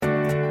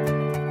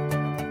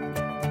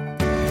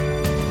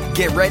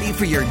Get ready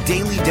for your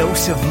daily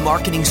dose of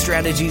marketing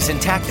strategies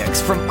and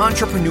tactics from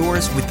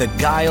entrepreneurs with the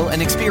guile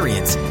and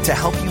experience to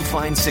help you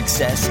find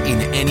success in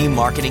any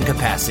marketing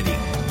capacity.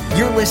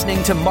 You're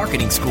listening to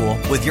Marketing School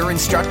with your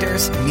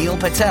instructors, Neil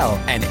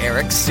Patel and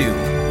Eric Siu.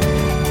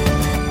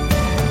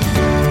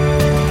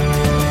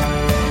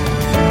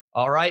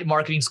 All right,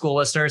 Marketing School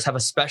listeners, have a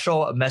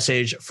special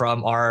message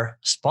from our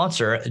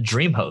sponsor,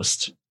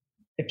 DreamHost.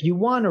 If you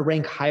want to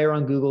rank higher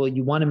on Google,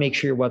 you want to make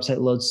sure your website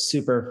loads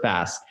super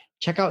fast.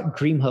 Check out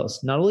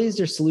DreamHost. Not only is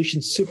their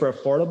solution super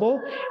affordable,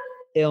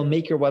 it'll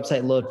make your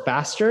website load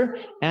faster,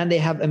 and they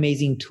have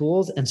amazing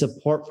tools and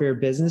support for your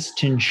business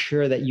to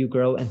ensure that you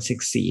grow and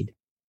succeed.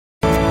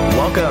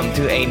 Welcome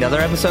to another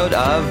episode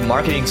of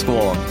Marketing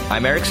School.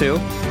 I'm Eric Siu.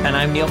 And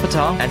I'm Neil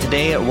Patel. And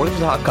today we're going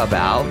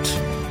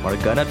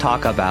to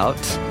talk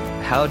about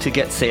how to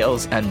get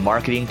sales and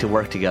marketing to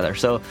work together.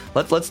 So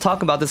let's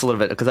talk about this a little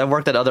bit, because I've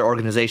worked at other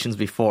organizations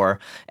before,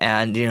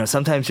 and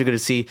sometimes you're going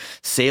to see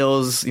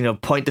sales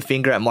point the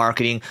finger at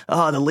marketing.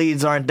 Oh, the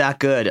leads aren't that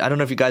good. I don't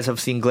know if you guys have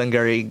seen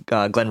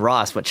Glenn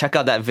Ross, but check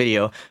out that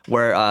video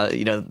where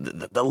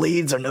the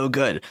leads are no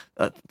good.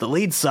 The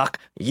leads suck.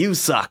 You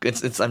suck.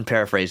 I'm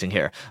paraphrasing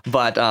here,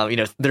 but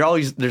there's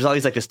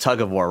always like this tug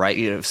of war, right?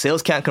 If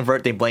sales can't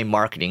convert, they blame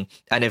marketing,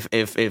 and if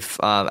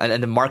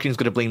the marketing's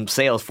going to blame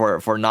sales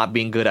for not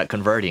being good at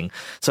converting.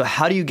 So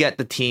how do you get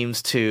the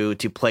teams to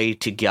play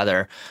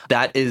together?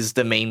 That is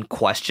the main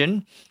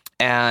question.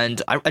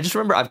 And I just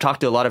remember I've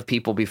talked to a lot of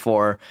people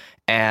before,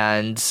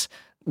 and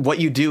what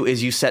you do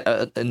is you set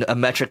a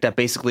metric that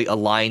basically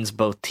aligns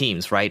both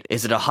teams, right?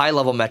 Is it a high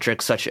level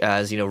metric such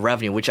as,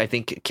 revenue, which I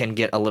think can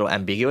get a little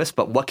ambiguous,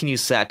 but what can you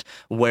set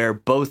where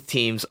both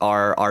teams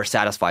are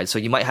satisfied? So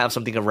you might have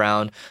something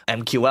around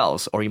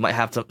MQLs, or you might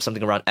have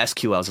something around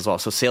SQLs as well.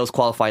 So sales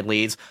qualified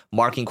leads,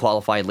 marketing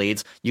qualified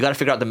leads. You got to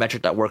figure out the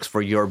metric that works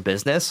for your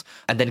business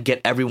and then get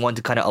everyone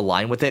to kind of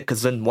align with it.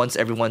 Because then once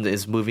everyone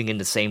is moving in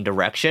the same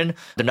direction,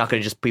 they're not going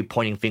to just be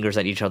pointing fingers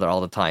at each other all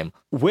the time.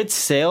 With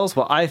sales,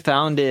 what I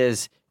found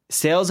is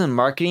sales and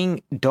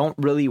marketing don't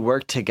really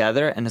work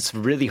together, and it's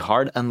really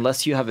hard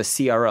unless you have a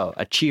CRO,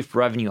 a Chief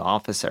Revenue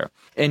Officer,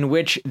 in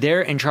which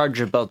they're in charge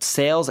of both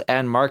sales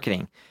and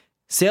marketing.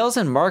 Sales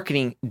and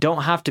marketing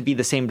don't have to be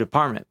the same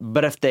department,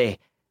 but if they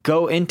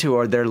go into,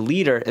 or their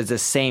leader is the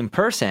same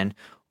person,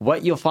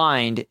 what you'll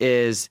find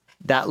is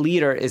that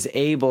leader is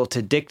able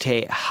to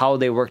dictate how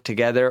they work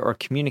together or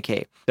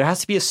communicate. There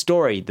has to be a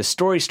story. The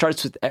story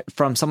starts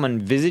from someone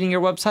visiting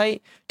your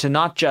website to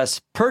not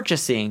just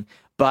purchasing,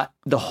 but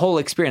the whole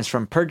experience,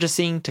 from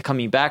purchasing to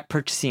coming back,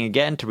 purchasing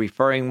again, to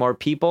referring more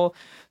people.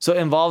 So it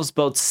involves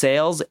both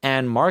sales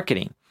and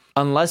marketing.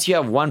 Unless you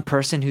have one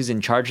person who's in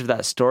charge of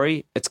that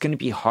story, it's going to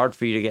be hard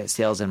for you to get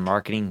sales and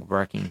marketing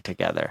working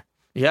together.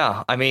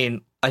 Yeah,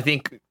 I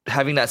think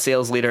having that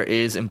sales leader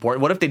is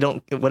important. What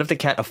if they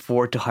can't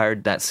afford to hire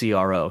that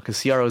CRO?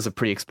 Because CRO is a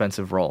pretty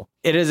expensive role.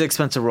 It is an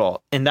expensive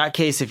role. In that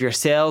case, if your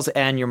sales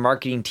and your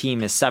marketing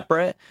team is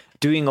separate,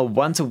 doing a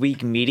once a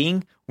week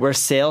meeting where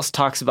sales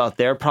talks about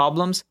their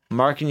problems,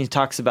 marketing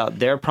talks about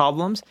their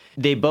problems,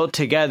 they both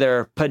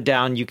together put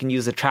down, you can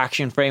use the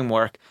traction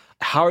framework.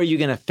 How are you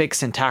going to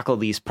fix and tackle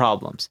these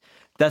problems?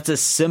 That's a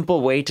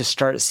simple way to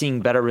start seeing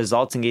better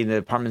results and getting the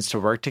departments to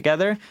work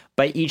together,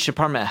 by each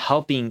department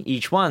helping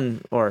each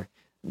one or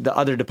the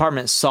other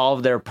department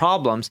solve their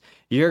problems.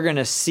 You're going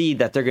to see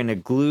that they're going to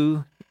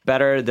glue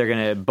better, they're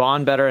going to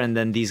bond better, and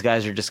then these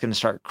guys are just going to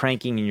start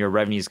cranking and your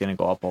revenue is going to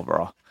go up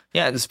overall.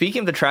 Yeah, and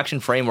speaking of the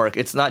traction framework,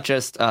 it's not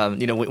just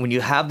when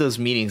you have those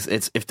meetings,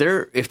 it's if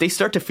they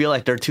start to feel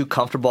like they're too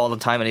comfortable all the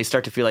time and they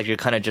start to feel like you're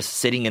kind of just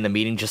sitting in the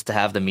meeting just to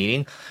have the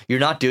meeting, you're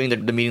not doing the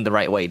meeting the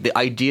right way. The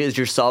idea is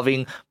you're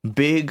solving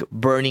big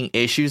burning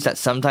issues that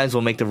sometimes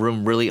will make the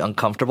room really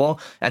uncomfortable,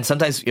 and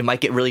sometimes it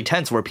might get really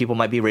tense where people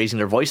might be raising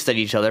their voice at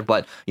each other.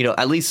 But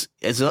at least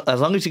as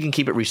long as you can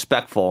keep it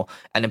respectful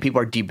and then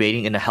people are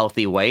debating in a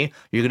healthy way,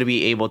 you're going to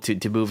be able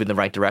to move in the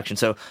right direction.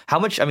 So how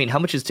much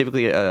is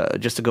typically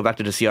just to go back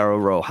to the CRO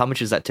role, how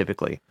much is that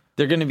typically?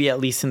 They're going to be at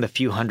least in the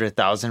few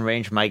 $100,000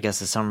 range. My guess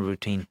is somewhere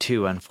between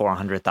 $200,000 and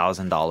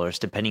 $400,000,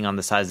 depending on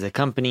the size of the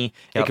company.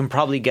 Yep. It can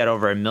probably get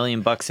over $1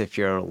 million if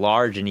you're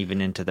large, and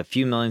even into the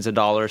few millions of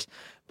dollars.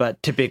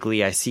 But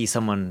typically, I see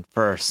someone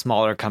for a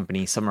smaller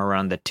company somewhere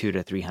around the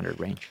 $200 to $300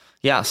 range.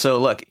 Yeah. So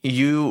look,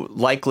 you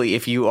likely,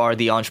 if you are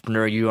the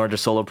entrepreneur, you are the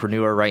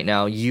solopreneur right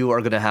now, you are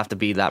going to have to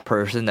be that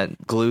person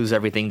that glues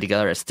everything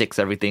together, that sticks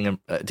everything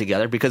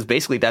together, because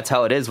basically that's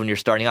how it is when you're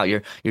starting out.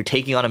 You're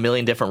taking on a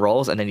million different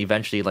roles, and then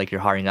eventually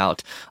you're hiring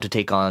out to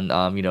take on,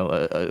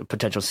 a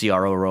potential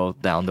CRO role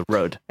down the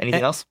road.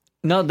 Anything else?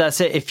 No,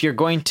 that's it. If you're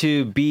going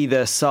to be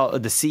the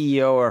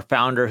CEO or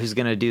founder who's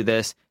going to do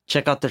this,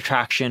 check out the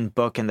Traction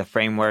book and the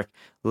framework,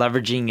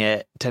 leveraging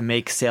it to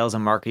make sales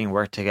and marketing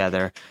work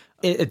together.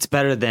 it's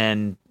better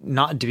than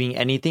not doing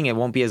anything. It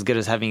won't be as good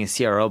as having a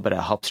CRO, but it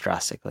helps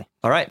drastically.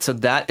 All right, so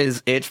that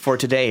is it for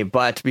today.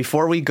 But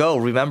before we go,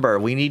 remember,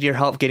 we need your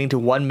help getting to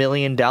 1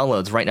 million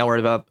downloads. Right now, we're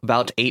at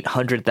about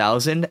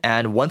 800,000.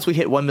 And once we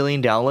hit 1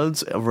 million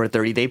downloads over a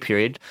 30-day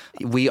period,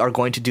 we are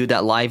going to do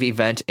that live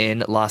event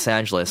in Los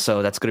Angeles.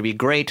 So that's going to be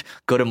great.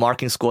 Go to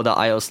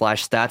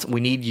marketingschool.io/stats.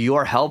 We need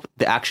your help.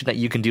 The action that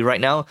you can do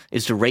right now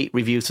is to rate,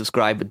 review,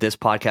 subscribe to this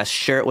podcast,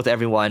 share it with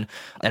everyone.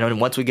 And then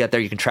once we get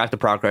there, you can track the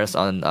progress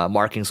on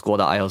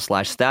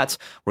marketingschool.io/stats.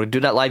 We're going to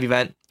do that live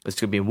event. It's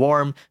going to be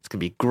warm. It's going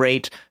to be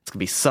great. It's going to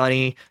be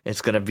sunny.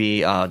 It's going to be,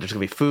 there's going to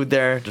be food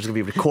there. There's going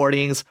to be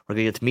recordings. We're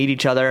going to get to meet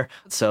each other.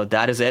 So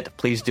that is it.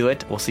 Please do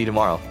it. We'll see you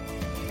tomorrow.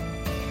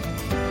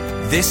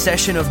 This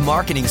session of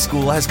Marketing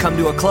School has come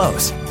to a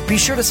close. Be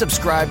sure to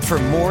subscribe for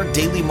more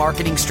daily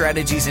marketing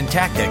strategies and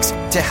tactics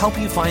to help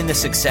you find the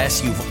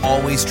success you've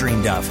always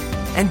dreamed of.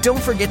 And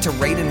don't forget to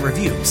rate and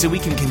review so we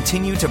can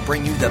continue to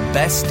bring you the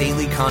best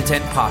daily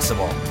content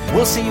possible.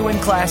 We'll see you in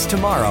class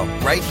tomorrow,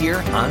 right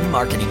here on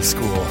Marketing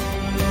School.